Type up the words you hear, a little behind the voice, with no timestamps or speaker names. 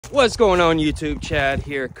What's going on YouTube? Chad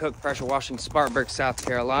here, Cooke Pressure Washing, Spartanburg, South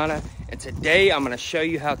Carolina. And today I'm going to show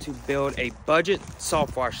you how to build a budget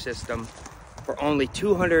soft wash system for only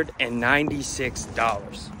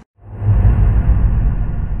 $296.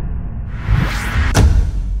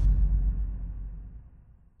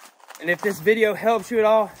 And if this video helps you at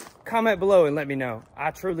all, comment below and let me know.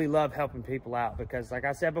 I truly love helping people out because, like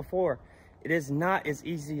I said before, it is not as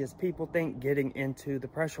easy as people think getting into the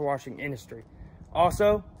pressure washing industry.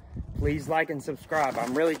 Also, please like and subscribe.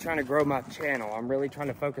 I'm really trying to grow my channel. I'm really trying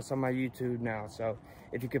to focus on my YouTube now. So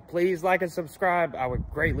if you could please like and subscribe, I would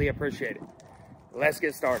greatly appreciate it. Let's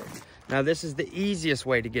get started. Now, this is the easiest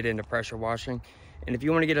way to get into pressure washing. And if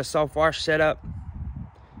you want to get a soft wash set up,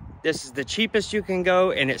 this is the cheapest you can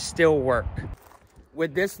go and it still work.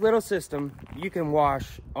 With this little system, you can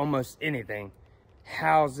wash almost anything.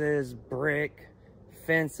 Houses, brick,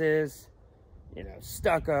 fences,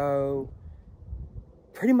 stucco,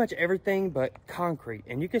 pretty much everything but concrete.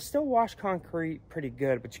 And you can still wash concrete pretty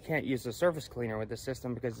good, but you can't use a surface cleaner with this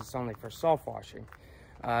system because it's only for soft washing.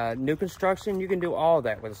 New construction, you can do all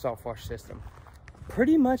that with a soft wash system.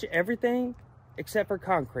 Pretty much everything except for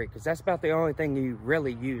concrete, because that's about the only thing you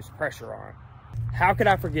really use pressure on. How could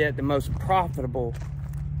I forget the most profitable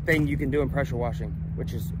thing you can do in pressure washing,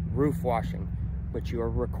 which is roof washing, which you are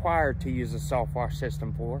required to use a soft wash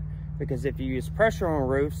system for, because if you use pressure on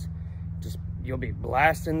roofs, you'll be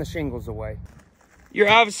blasting the shingles away. You're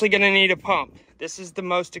obviously gonna need a pump. This is the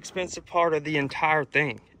most expensive part of the entire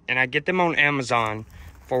thing, and I get them on Amazon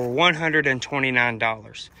for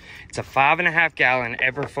 $129. It's a 5.5 gallon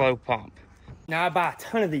Everflow pump. Now, I buy a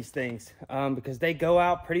ton of these things because they go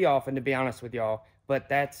out pretty often, to be honest with y'all, but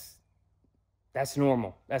that's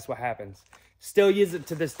normal. That's what happens. Still use it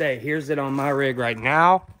to this day. Here's it on my rig right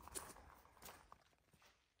now.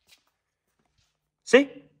 See?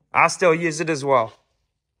 I still use it as well.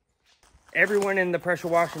 Everyone in the pressure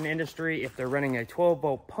washing industry, if they're running a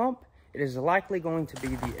 12-volt pump, it is likely going to be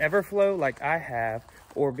the Everflow like I have,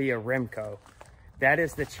 or be a Remco. That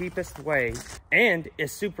is the cheapest way and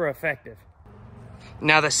is super effective.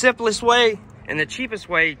 Now, the simplest way and the cheapest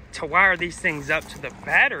way to wire these things up to the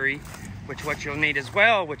battery, which what you'll need as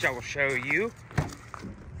well, which I will show you,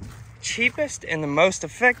 cheapest and the most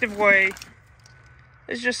effective way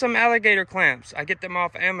is just some alligator clamps. I get them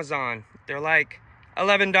off Amazon. They're like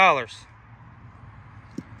 $11.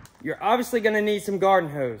 You're obviously going to need some garden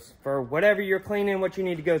hose for whatever you're cleaning, what you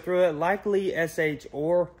need to go through it, likely SH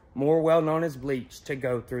or more well known as bleach to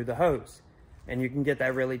go through the hose. And you can get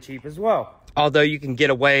that really cheap as well. Although you can get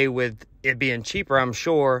away with it being cheaper, I'm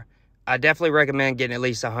sure, I definitely recommend getting at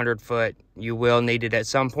least 100 foot. You will need it at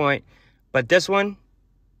some point. But this one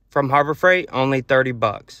from Harbor Freight, only 30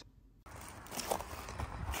 bucks.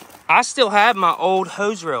 I still have my old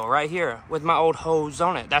hose reel right here with my old hose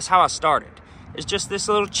on it. That's how I started. It's just this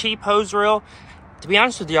little cheap hose reel. To be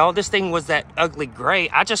honest with y'all, this thing was that ugly gray.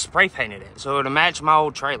 I just spray painted it so to match my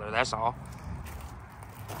old trailer, that's all.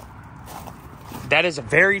 That is a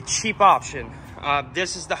very cheap option.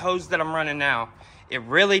 This is the hose that I'm running now. It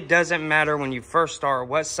really doesn't matter when you first start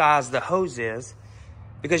what size the hose is,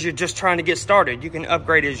 because you're just trying to get started. You can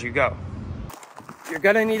upgrade as you go. You're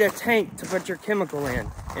gonna need a tank to put your chemical in.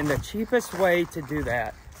 And the cheapest way to do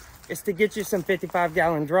that is to get you some 55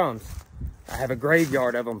 gallon drums. I have a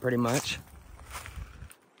graveyard of them pretty much.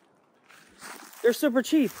 They're super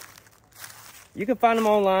cheap. You can find them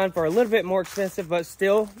online for a little bit more expensive, but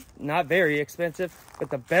still not very expensive.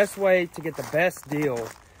 But the best way to get the best deal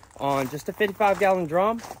on just a 55 gallon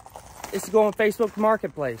drum is to go on Facebook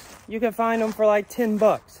Marketplace. You can find them for like 10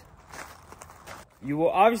 bucks. You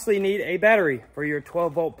will obviously need a battery for your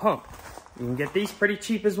 12-volt pump. You can get these pretty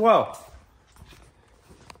cheap as well.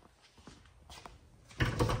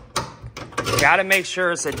 You gotta make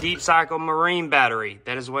sure it's a deep cycle marine battery.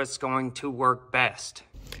 That is what's going to work best.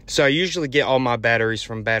 So I usually get all my batteries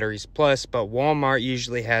from Batteries Plus, but Walmart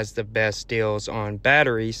usually has the best deals on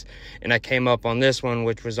batteries. And I came up on this one,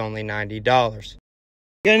 which was only $90.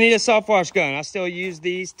 You're gonna need a soft wash gun. I still use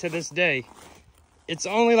these to this day. It's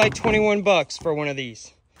only like 21 bucks for one of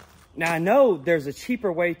these. Now, I know there's a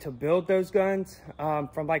cheaper way to build those guns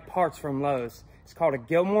from like parts from Lowe's. It's called a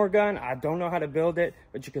Gilmore gun. I don't know how to build it,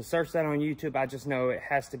 but you can search that on YouTube. I just know it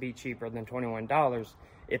has to be cheaper than $21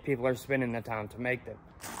 if people are spending the time to make them.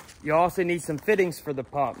 You also need some fittings for the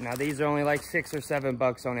pump. Now, these are only like 6 or 7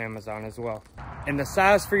 bucks on Amazon as well. And the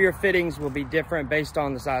size for your fittings will be different based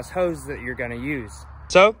on the size hose that you're gonna use.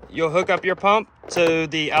 So you'll hook up your pump to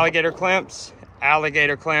the alligator clamps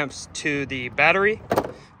to the battery.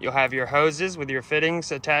 You'll have your hoses with your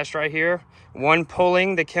fittings attached right here. One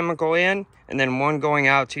pulling the chemical in and then one going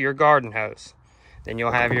out to your garden hose. Then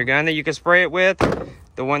you'll have your gun that you can spray it with.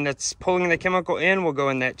 The one that's pulling the chemical in will go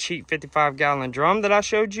in that cheap 55-gallon drum that I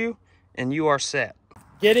showed you, and you are set.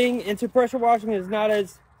 Getting into pressure washing is not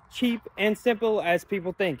as cheap and simple as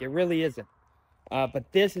people think. It really isn't.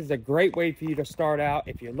 But this is a great way for you to start out.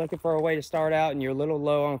 If you're looking for a way to start out and you're a little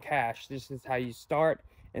low on cash, this is how you start,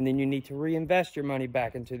 and then you need to reinvest your money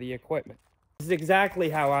back into the equipment. This is exactly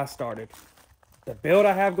how I started. The build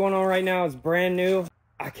I have going on right now is brand new.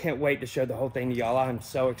 I can't wait to show the whole thing to y'all. I'm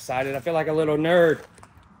so excited. I feel like a little nerd.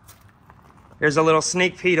 Here's a little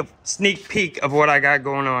sneak peek of what I got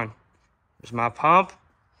going on. There's my pump.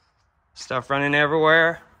 Stuff running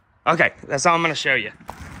everywhere. Okay, that's all I'm gonna show you.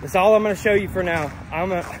 That's all I'm gonna show you for now.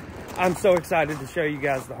 I'm so excited to show you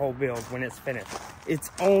guys the whole build when it's finished.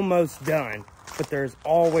 It's almost done, but there's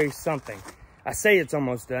always something. I say it's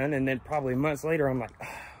almost done, and then probably months later, I'm like, oh,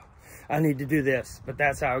 I need to do this, but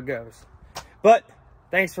that's how it goes. But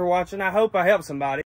thanks for watching. I hope I helped somebody.